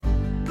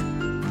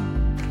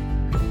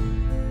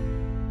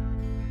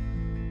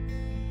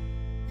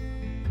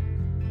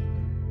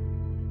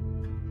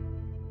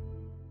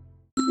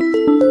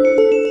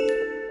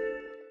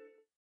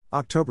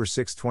October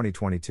 6,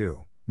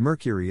 2022,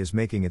 Mercury is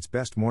making its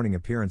best morning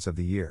appearance of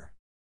the year.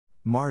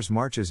 Mars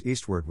marches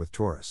eastward with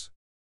Taurus.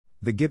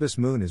 The gibbous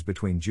moon is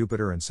between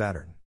Jupiter and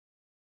Saturn.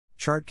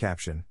 Chart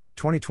caption,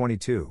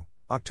 2022,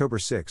 October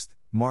 6,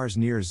 Mars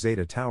nears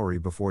Zeta Tauri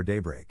before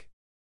daybreak.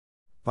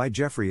 By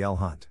Jeffrey L.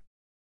 Hunt.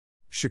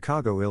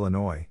 Chicago,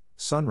 Illinois,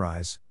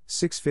 sunrise,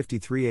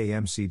 6:53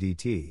 a.m.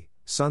 CDT,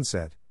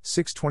 sunset,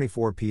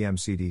 6:24 p.m.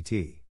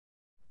 CDT.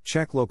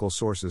 Check local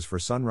sources for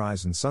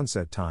sunrise and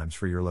sunset times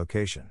for your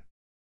location.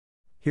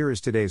 Here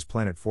is today's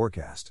planet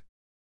forecast.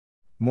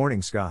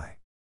 Morning sky.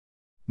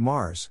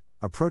 Mars,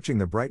 approaching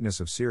the brightness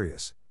of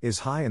Sirius, is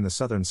high in the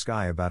southern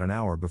sky about an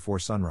hour before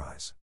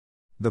sunrise.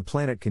 The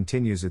planet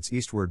continues its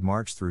eastward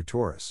march through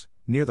Taurus,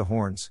 near the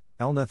Horns,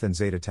 Elnath and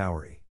Zeta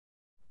Tauri.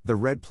 The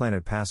red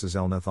planet passes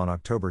Elnath on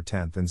October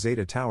 10 and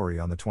Zeta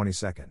Tauri on the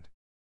 22nd.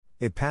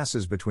 It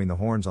passes between the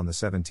Horns on the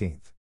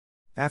 17th.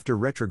 After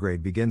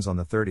retrograde begins on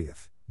the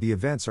 30th, the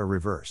events are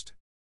reversed.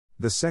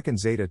 The second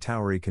Zeta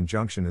Tauri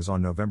conjunction is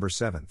on November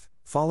 7,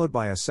 followed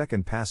by a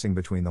second passing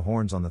between the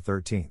Horns on the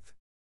 13th.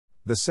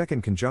 The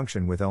second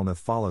conjunction with Elnath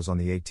follows on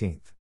the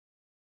 18th.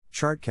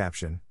 Chart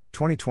caption,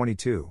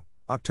 2022,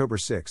 October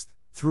 6,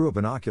 through a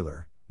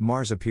binocular,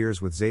 Mars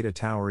appears with Zeta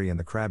Tauri and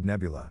the Crab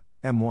Nebula,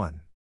 M1.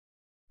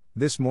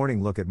 This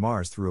morning look at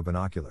Mars through a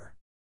binocular.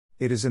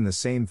 It is in the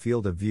same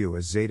field of view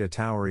as Zeta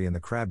Tauri and the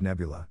Crab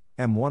Nebula,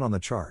 M1 on the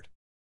chart.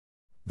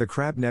 The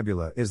Crab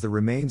Nebula is the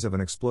remains of an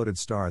exploded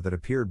star that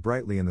appeared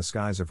brightly in the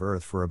skies of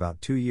Earth for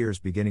about 2 years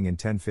beginning in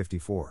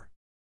 1054.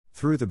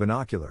 Through the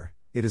binocular,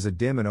 it is a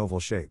dim and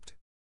oval-shaped.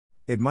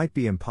 It might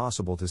be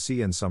impossible to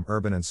see in some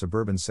urban and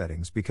suburban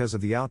settings because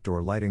of the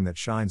outdoor lighting that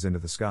shines into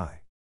the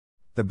sky.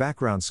 The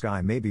background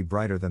sky may be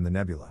brighter than the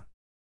nebula.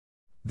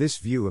 This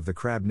view of the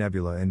Crab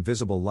Nebula in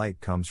visible light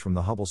comes from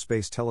the Hubble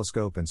Space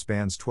Telescope and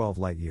spans 12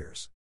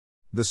 light-years.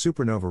 The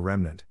supernova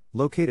remnant,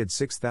 located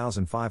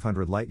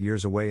 6,500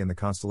 light-years away in the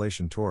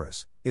constellation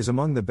Taurus, is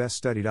among the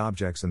best-studied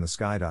objects in the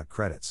sky.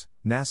 Credits,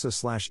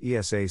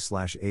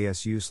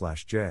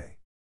 NASA/ESA/ASU/J.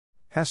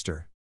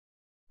 Hester.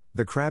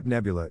 The Crab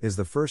Nebula is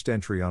the first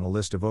entry on a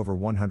list of over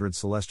 100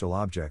 celestial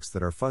objects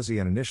that are fuzzy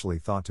and initially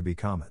thought to be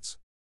comets.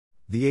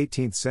 The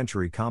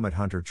 18th-century comet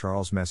hunter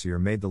Charles Messier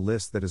made the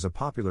list that is a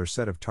popular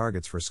set of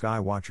targets for sky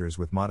watchers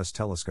with modest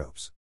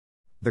telescopes.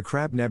 The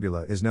Crab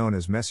Nebula is known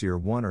as Messier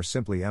 1 or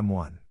simply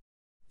M1.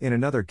 In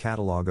another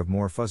catalogue of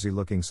more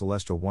fuzzy-looking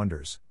celestial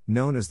wonders,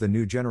 known as the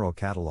New General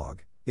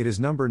Catalogue, it is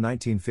number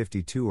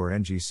 1952 or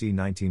NGC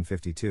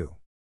 1952.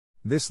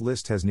 This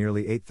list has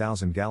nearly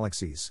 8,000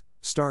 galaxies,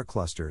 star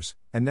clusters,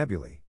 and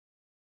nebulae.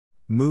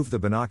 Move the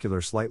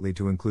binocular slightly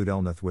to include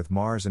Elnath with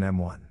Mars and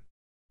M1.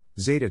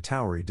 Zeta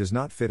Tauri does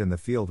not fit in the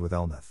field with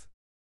Elnath.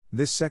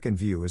 This second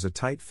view is a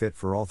tight fit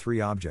for all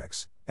three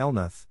objects,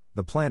 Elnath,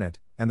 the planet,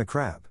 and the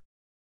Crab.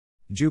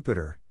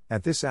 Jupiter,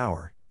 at this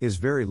hour, is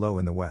very low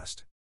in the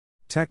west.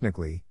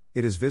 Technically,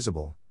 it is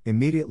visible,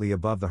 immediately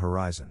above the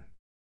horizon.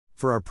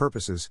 For our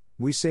purposes,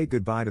 we say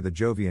goodbye to the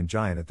Jovian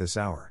giant at this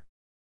hour.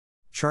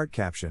 Chart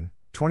caption,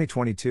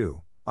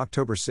 2022,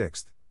 October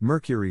 6,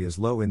 Mercury is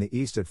low in the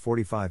east at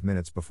 45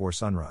 minutes before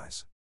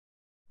sunrise.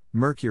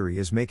 Mercury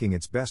is making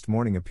its best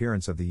morning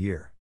appearance of the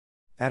year.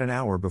 At an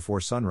hour before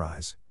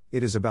sunrise,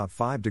 it is about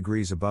 5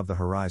 degrees above the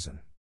horizon.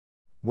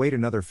 Wait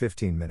another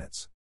 15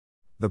 minutes.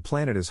 The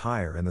planet is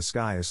higher and the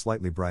sky is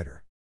slightly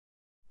brighter.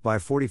 By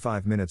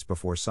 45 minutes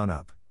before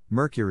sunup,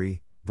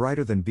 Mercury,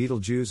 brighter than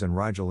Betelgeuse and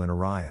Rigel in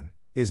Orion,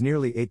 is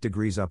nearly 8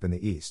 degrees up in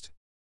the east.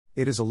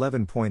 It is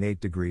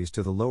 11.8 degrees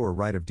to the lower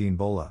right of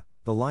Dianbola,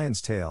 the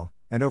lion's tail,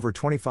 and over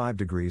 25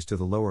 degrees to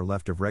the lower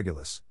left of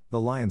Regulus,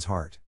 the lion's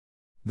heart.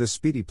 The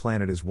speedy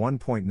planet is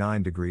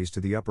 1.9 degrees to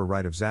the upper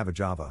right of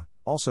Zavajava,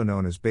 also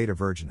known as Beta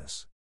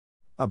Virginis.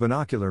 A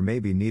binocular may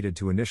be needed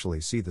to initially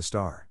see the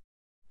star.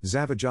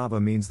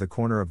 Zavajava means the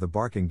corner of the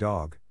barking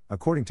dog,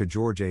 according to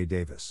George A.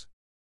 Davis.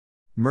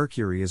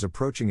 Mercury is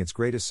approaching its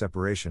greatest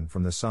separation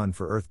from the Sun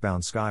for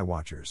Earthbound sky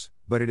watchers,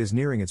 but it is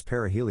nearing its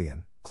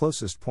perihelion,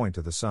 closest point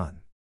to the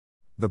Sun.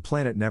 The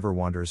planet never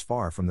wanders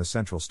far from the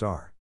central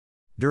star.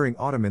 During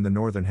autumn in the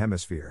northern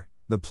hemisphere,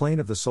 the plane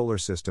of the solar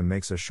system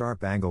makes a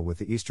sharp angle with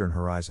the eastern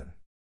horizon.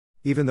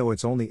 Even though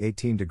it's only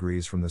 18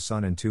 degrees from the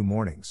Sun in 2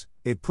 mornings,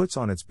 it puts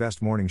on its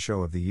best morning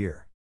show of the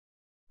year.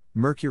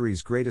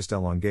 Mercury's greatest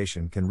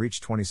elongation can reach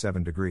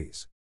 27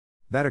 degrees.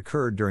 That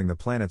occurred during the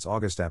planet's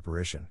August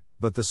apparition,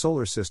 but the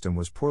solar system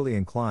was poorly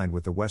inclined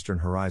with the western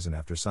horizon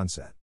after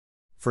sunset.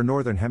 For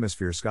northern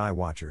hemisphere sky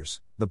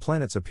watchers, the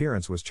planet's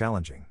appearance was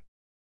challenging.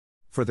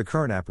 For the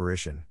current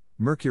apparition,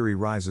 Mercury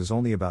rises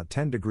only about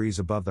 10 degrees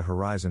above the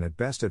horizon at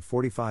best at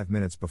 45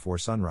 minutes before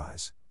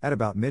sunrise, at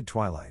about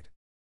mid-twilight.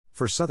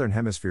 For southern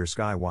hemisphere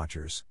sky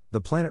watchers,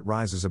 the planet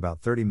rises about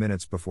 30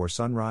 minutes before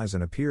sunrise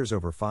and appears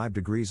over 5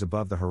 degrees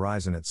above the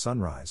horizon at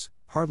sunrise,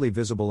 hardly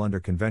visible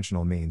under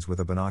conventional means with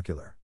a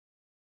binocular.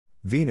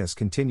 Venus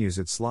continues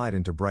its slide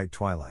into bright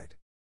twilight.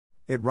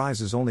 It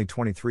rises only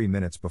 23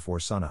 minutes before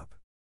sunup.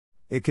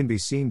 It can be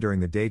seen during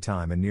the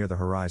daytime and near the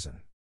horizon.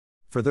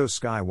 For those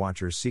sky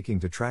watchers seeking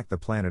to track the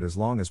planet as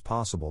long as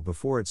possible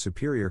before its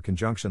superior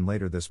conjunction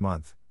later this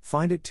month,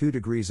 find it 2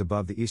 degrees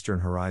above the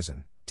eastern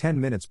horizon,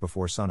 10 minutes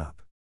before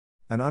sunup.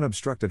 An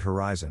unobstructed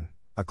horizon,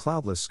 a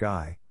cloudless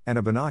sky, and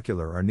a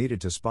binocular are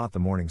needed to spot the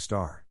morning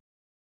star.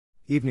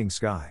 Evening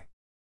sky.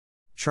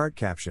 Chart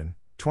caption,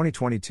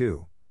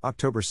 2022,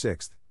 October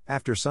 6,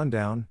 after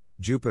sundown,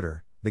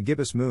 Jupiter, the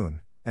gibbous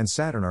moon, and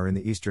Saturn are in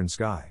the eastern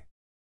sky.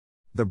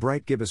 The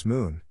bright gibbous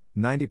moon,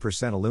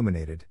 90%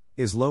 illuminated,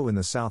 is low in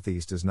the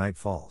southeast as night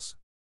falls.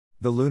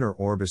 The lunar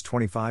orb is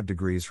 25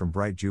 degrees from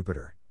bright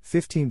Jupiter,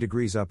 15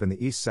 degrees up in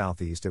the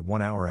east-southeast at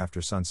 1 hour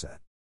after sunset.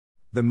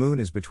 The moon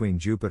is between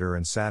Jupiter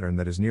and Saturn,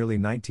 that is nearly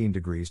 19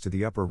 degrees to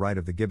the upper right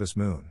of the gibbous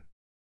moon.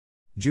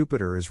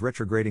 Jupiter is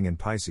retrograding in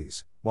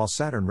Pisces, while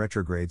Saturn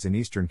retrogrades in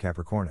eastern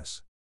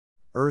Capricornus.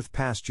 Earth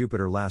passed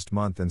Jupiter last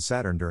month and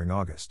Saturn during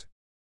August.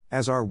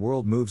 As our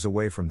world moves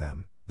away from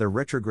them, their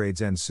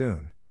retrogrades end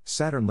soon,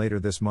 Saturn later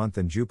this month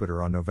and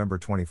Jupiter on November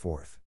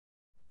 24.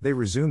 They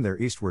resume their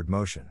eastward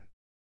motion.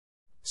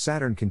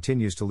 Saturn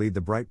continues to lead the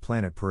bright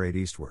planet parade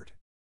eastward.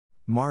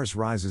 Mars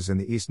rises in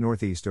the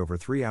east-northeast over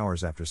 3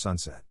 hours after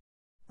sunset.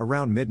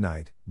 Around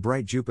midnight,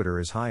 bright Jupiter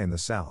is high in the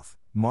south,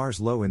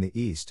 Mars low in the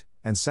east,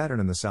 and Saturn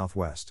in the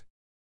southwest.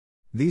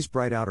 These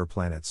bright outer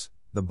planets,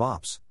 the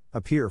BOPs,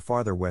 appear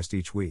farther west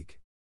each week.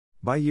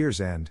 By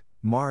year's end,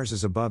 Mars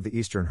is above the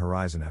eastern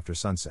horizon after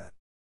sunset.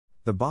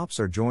 The BOPs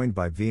are joined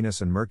by Venus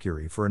and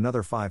Mercury for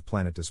another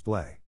 5-planet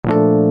display.